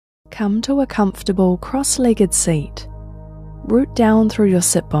Come to a comfortable cross-legged seat. Root down through your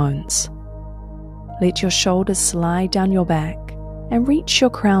sit bones. Let your shoulders slide down your back and reach your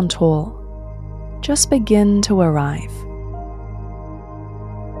crown tall. Just begin to arrive.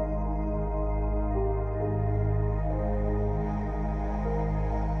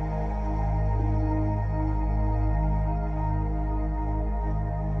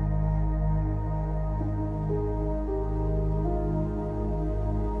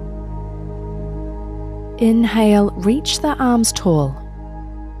 Inhale, reach the arms tall.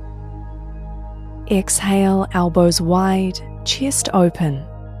 Exhale, elbows wide, chest open.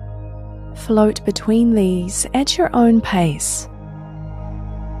 Float between these at your own pace.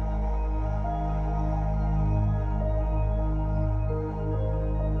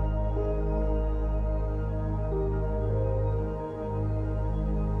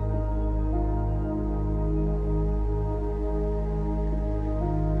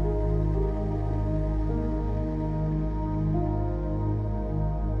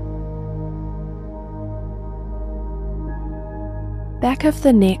 Back of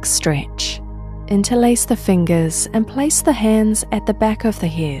the neck stretch. Interlace the fingers and place the hands at the back of the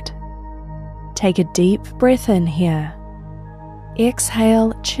head. Take a deep breath in here.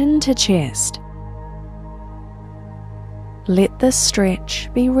 Exhale, chin to chest. Let this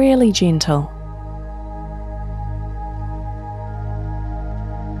stretch be really gentle.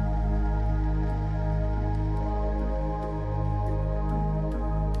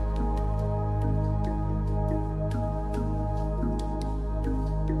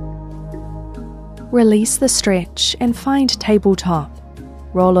 Release the stretch and find tabletop.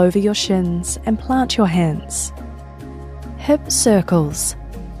 Roll over your shins and plant your hands. Hip circles.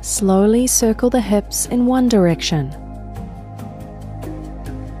 Slowly circle the hips in one direction.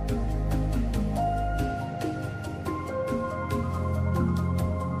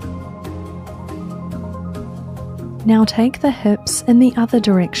 Now take the hips in the other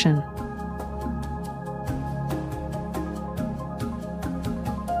direction.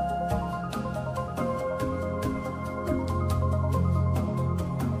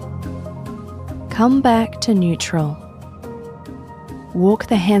 Come back to neutral. Walk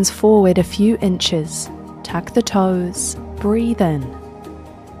the hands forward a few inches. Tuck the toes. Breathe in.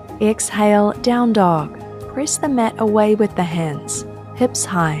 Exhale, down dog. Press the mat away with the hands. Hips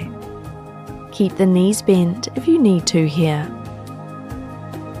high. Keep the knees bent if you need to here.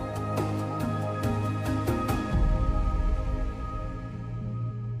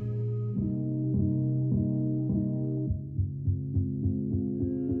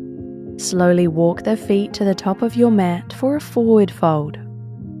 Slowly walk the feet to the top of your mat for a forward fold.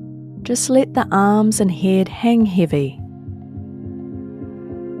 Just let the arms and head hang heavy.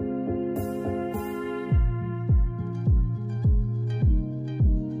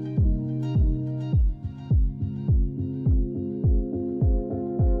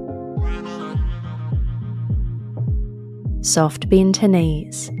 Soft bend to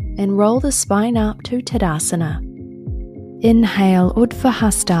knees and roll the spine up to Tadasana. Inhale,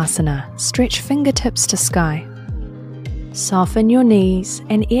 Utthahastasana, stretch fingertips to sky. Soften your knees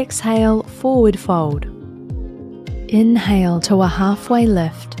and exhale, forward fold. Inhale to a halfway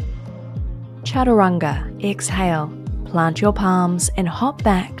lift. Chaturanga, exhale, plant your palms and hop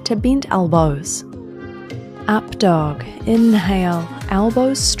back to bent elbows. Up dog, inhale,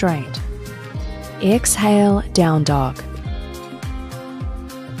 elbows straight. Exhale, down dog.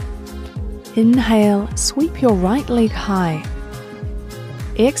 Inhale, sweep your right leg high.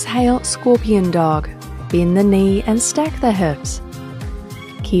 Exhale, scorpion dog. Bend the knee and stack the hips.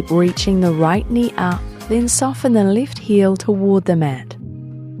 Keep reaching the right knee up, then soften the left heel toward the mat.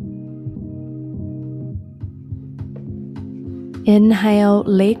 Inhale,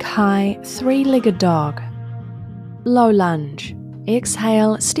 leg high, three-legged dog. Low lunge.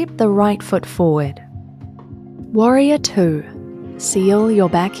 Exhale, step the right foot forward. Warrior 2. Seal your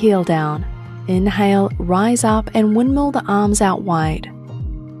back heel down. Inhale, rise up and windmill the arms out wide.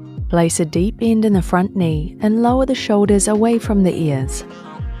 Place a deep bend in the front knee and lower the shoulders away from the ears.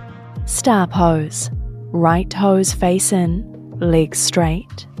 Star pose. Right toes face in, legs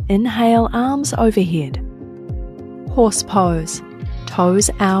straight. Inhale, arms overhead. Horse pose. Toes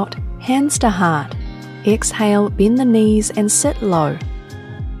out, hands to heart. Exhale, bend the knees and sit low.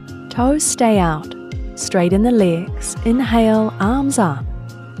 Toes stay out. Straighten the legs. Inhale, arms up.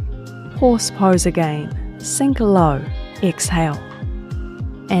 Horse pose again. Sink low. Exhale.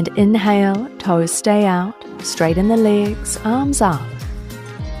 And inhale, toes stay out. Straighten the legs, arms up.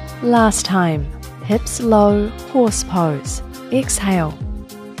 Last time. Hips low, horse pose. Exhale.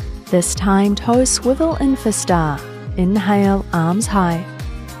 This time, toes swivel in for star. Inhale, arms high.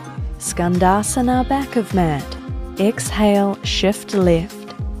 Skandasana, back of mat. Exhale, shift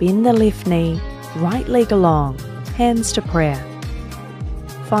left, bend the left knee, right leg along, hands to prayer.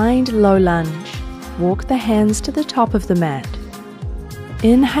 Find low lunge, walk the hands to the top of the mat.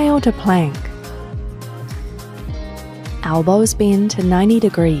 Inhale to plank. Elbows bend to 90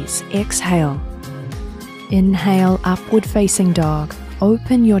 degrees, exhale. Inhale, upward facing dog,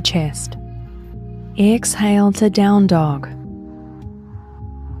 open your chest. Exhale to down dog.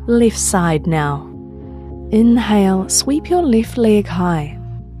 Left side now. Inhale, sweep your left leg high.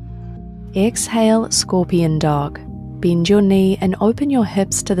 Exhale, scorpion dog. Bend your knee and open your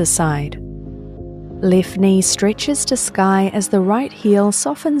hips to the side. Left knee stretches to sky as the right heel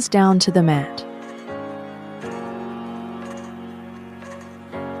softens down to the mat.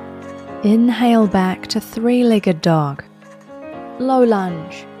 Inhale back to three-legged dog. Low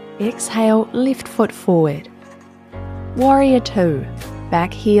lunge. Exhale, left foot forward. Warrior 2.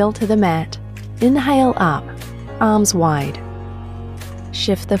 Back heel to the mat. Inhale up, arms wide.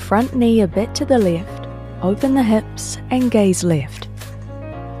 Shift the front knee a bit to the left, open the hips and gaze left.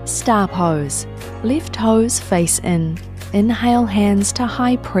 Star pose, left toes face in, inhale hands to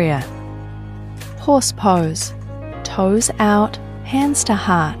high prayer. Horse pose, toes out, hands to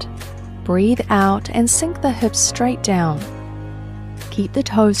heart. Breathe out and sink the hips straight down. Keep the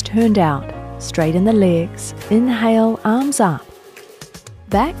toes turned out, straighten the legs, inhale, arms up.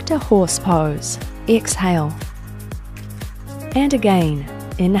 Back to horse pose, exhale. And again,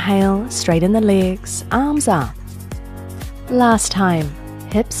 inhale, straighten the legs, arms up. Last time,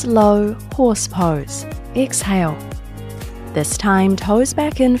 hips low, horse pose, exhale. This time, toes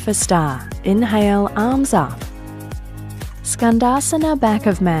back in for star, inhale, arms up. Skandasana, back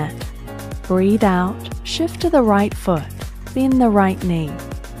of mat. Breathe out, shift to the right foot, bend the right knee,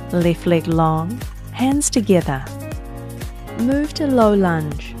 left leg long, hands together. Move to low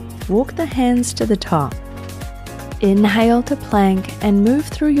lunge, walk the hands to the top. Inhale to plank and move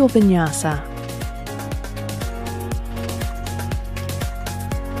through your vinyasa.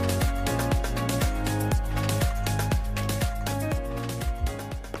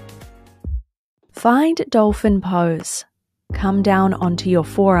 Find dolphin pose. Come down onto your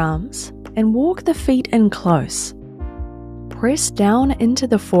forearms and walk the feet in close. Press down into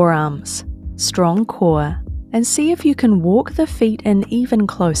the forearms, strong core, and see if you can walk the feet in even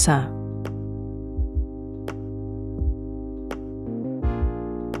closer.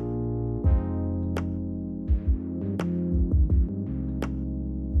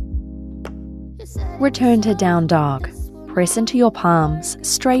 Return to down dog. Press into your palms,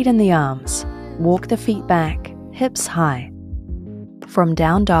 straighten the arms. Walk the feet back, hips high. From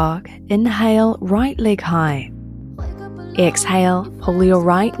down dog, inhale, right leg high. Exhale, pull your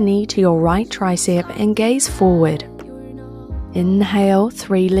right knee to your right tricep and gaze forward. Inhale,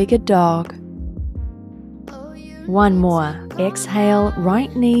 three-legged dog. One more. Exhale,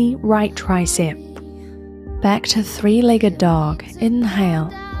 right knee, right tricep. Back to three-legged dog.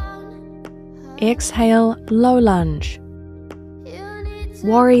 Inhale. Exhale, low lunge.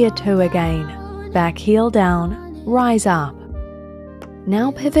 Warrior 2 again. Back heel down, rise up.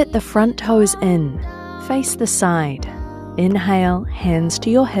 Now pivot the front toes in, face the side. Inhale, hands to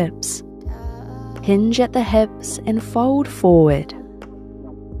your hips. Hinge at the hips and fold forward.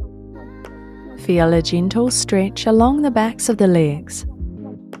 Feel a gentle stretch along the backs of the legs.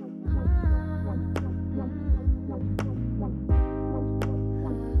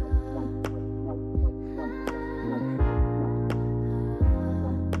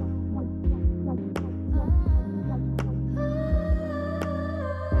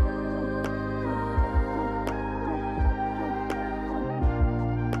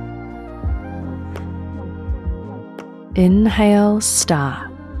 Inhale,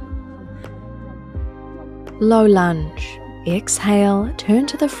 star. Low lunge. Exhale, turn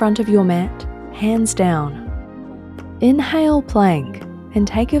to the front of your mat, hands down. Inhale, plank, and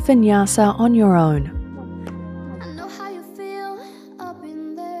take a vinyasa on your own. I know how you feel up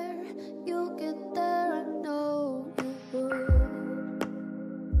in there. You'll get there, I know you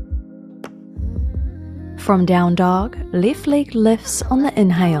will. From down dog, left leg lifts on the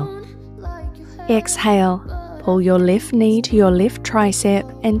inhale. Exhale, pull your left knee to your left tricep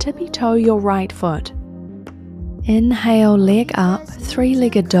and tippy-toe your right foot. Inhale, leg up,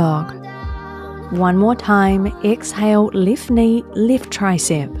 three-legged dog. One more time, exhale, left knee, left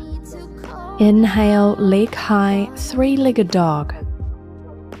tricep. Inhale, leg high, three-legged dog.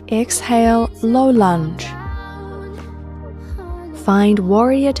 Exhale, low lunge. Find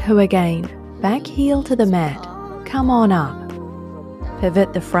warrior 2 again, back heel to the mat. Come on up.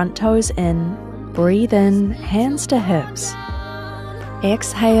 Pivot the front toes in. Breathe in, hands to hips.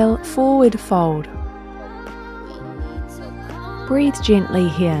 Exhale, forward fold. Breathe gently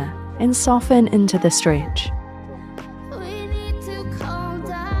here and soften into the stretch. We need to calm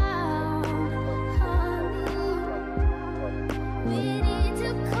down, honey. We need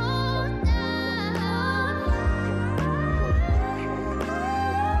to calm down.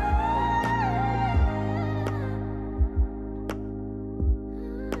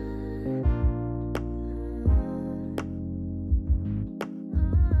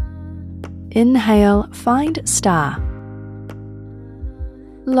 Inhale, find star.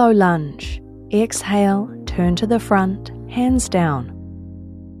 Low lunge. Exhale, turn to the front, hands down.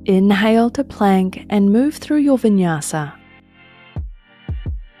 Inhale to plank and move through your vinyasa.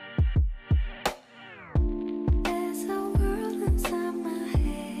 There's a world inside my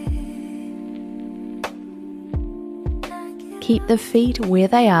head. Keep the feet where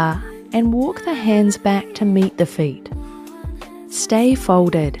they are and walk the hands back to meet the feet. Stay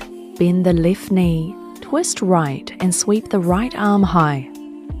folded. Bend the left knee, twist right and sweep the right arm high.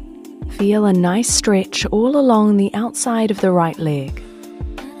 Feel a nice stretch all along the outside of the right leg.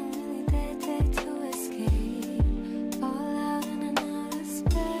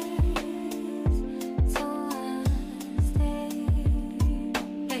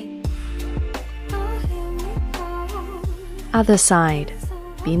 Other side.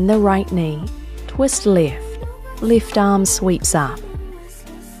 Bend the right knee, twist left, left arm sweeps up.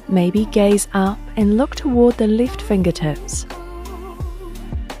 Maybe gaze up and look toward the left fingertips.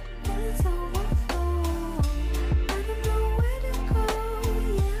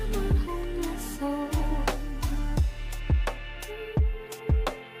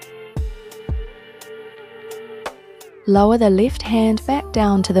 Lower the left hand back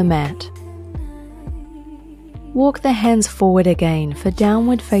down to the mat. Walk the hands forward again for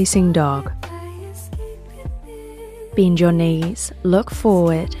downward facing dog. Bend your knees, look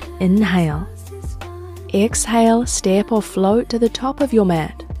forward, inhale. Exhale, step or float to the top of your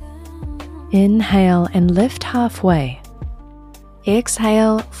mat. Inhale and lift halfway.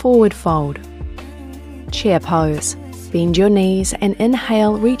 Exhale, forward fold. Chair pose. Bend your knees and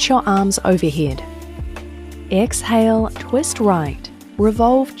inhale, reach your arms overhead. Exhale, twist right.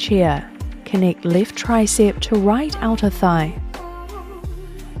 Revolve chair. Connect left tricep to right outer thigh.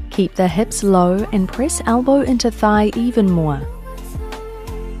 Keep the hips low and press elbow into thigh even more.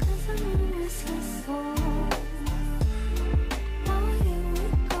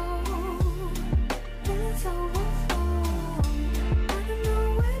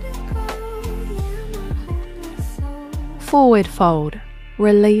 Forward fold.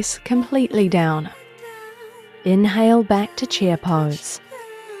 Release completely down. Inhale back to chair pose.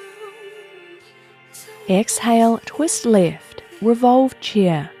 Exhale, twist left. Revolve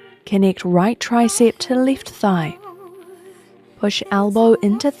chair. Connect right tricep to left thigh. Push elbow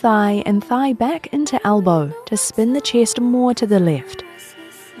into thigh and thigh back into elbow to spin the chest more to the left.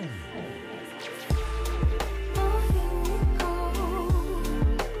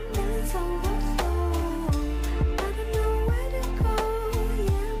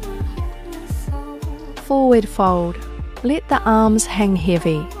 Forward fold. Let the arms hang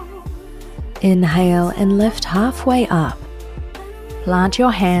heavy. Inhale and lift halfway up. Plant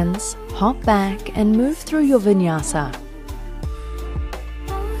your hands, hop back and move through your vinyasa.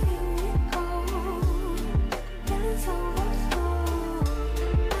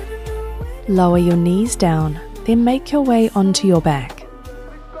 Lower your knees down, then make your way onto your back.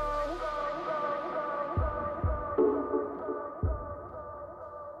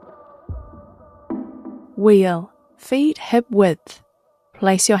 Wheel, feet hip width.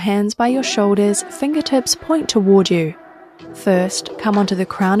 Place your hands by your shoulders, fingertips point toward you. First, come onto the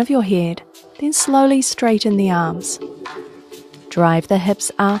crown of your head, then slowly straighten the arms. Drive the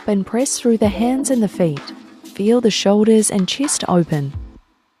hips up and press through the hands and the feet. Feel the shoulders and chest open.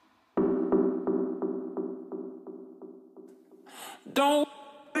 Don't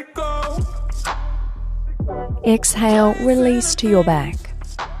let it go. Exhale, release to your back.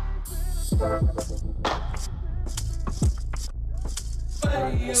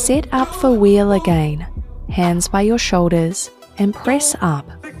 Set up for wheel again. Hands by your shoulders and press up.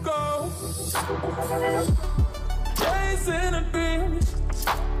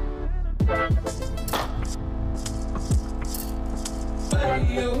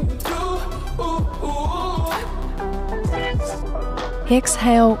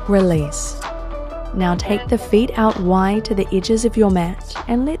 Exhale, release. Now take the feet out wide to the edges of your mat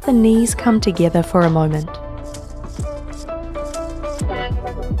and let the knees come together for a moment.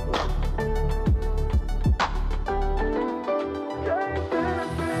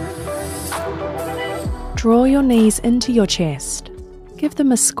 Draw your knees into your chest. give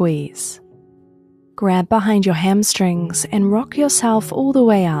them a squeeze. Grab behind your hamstrings and rock yourself all the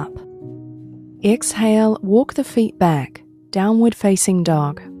way up. Exhale, walk the feet back, downward facing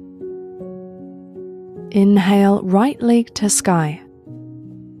dog. Inhale, right leg to sky.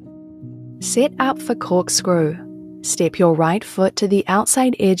 Set up for corkscrew. Step your right foot to the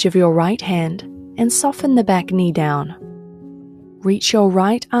outside edge of your right hand and soften the back knee down. Reach your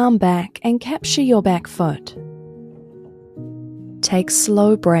right arm back and capture your back foot. Take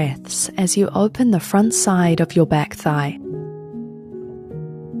slow breaths as you open the front side of your back thigh.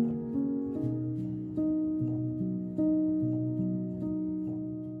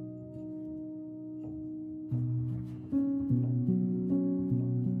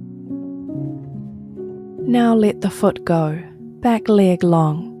 Now let the foot go, back leg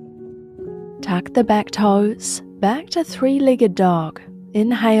long. Tuck the back toes, back to three-legged dog.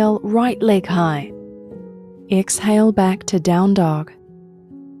 Inhale, right leg high. Exhale, back to down dog.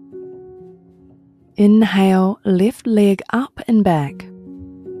 Inhale, left leg up and back.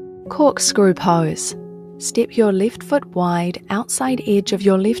 Corkscrew pose. Step your left foot wide outside edge of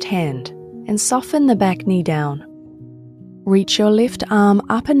your left hand and soften the back knee down. Reach your left arm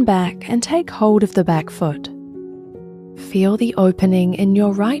up and back and take hold of the back foot. Feel the opening in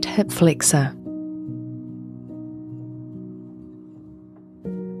your right hip flexor.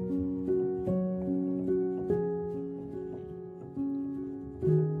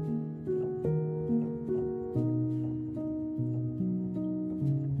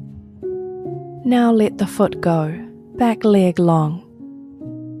 Now let the foot go, back leg long.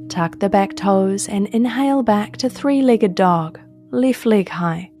 Tuck the back toes and inhale back to three-legged dog, left leg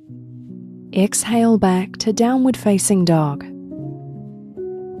high. Exhale back to downward facing dog.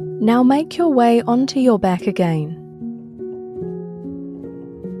 Now make your way onto your back again.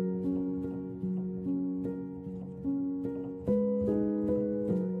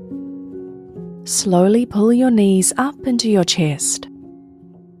 Slowly pull your knees up into your chest.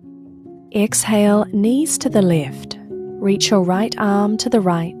 Exhale, knees to the left. Reach your right arm to the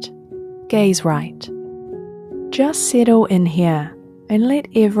right. Gaze right. Just settle in here and let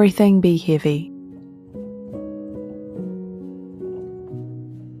everything be heavy.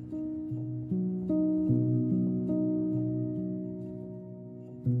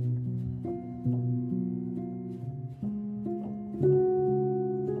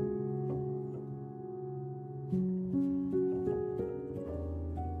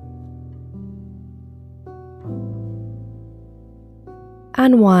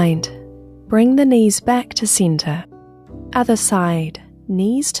 Unwind. Bring the knees back to center. Other side.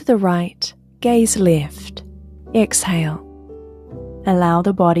 Knees to the right. Gaze left. Exhale. Allow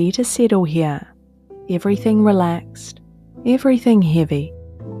the body to settle here. Everything relaxed. Everything heavy.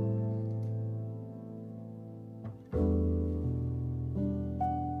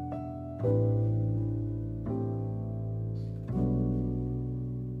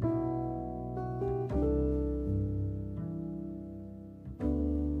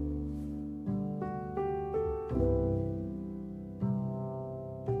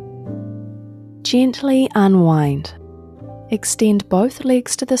 Gently unwind. Extend both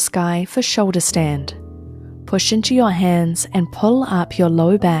legs to the sky for shoulder stand. Push into your hands and pull up your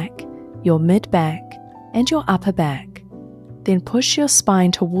low back, your mid back, and your upper back. Then push your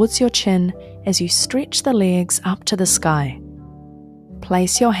spine towards your chin as you stretch the legs up to the sky.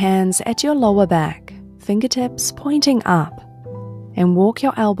 Place your hands at your lower back, fingertips pointing up, and walk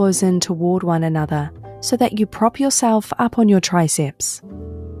your elbows in toward one another so that you prop yourself up on your triceps.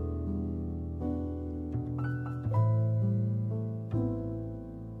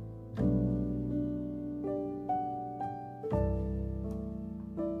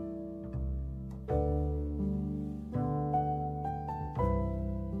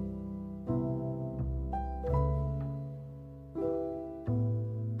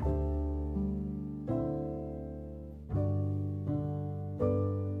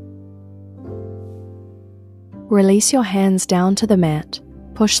 Release your hands down to the mat,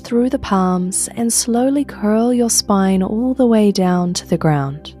 push through the palms, and slowly curl your spine all the way down to the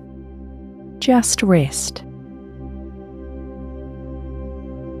ground. Just rest.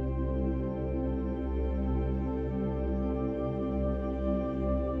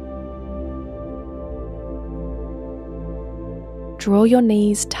 Draw your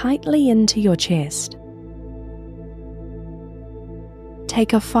knees tightly into your chest.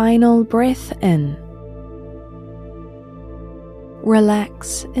 Take a final breath in.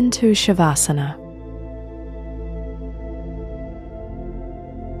 Relax into Shavasana.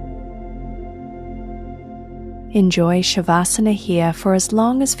 Enjoy Shavasana here for as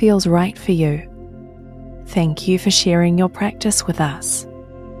long as feels right for you. Thank you for sharing your practice with us.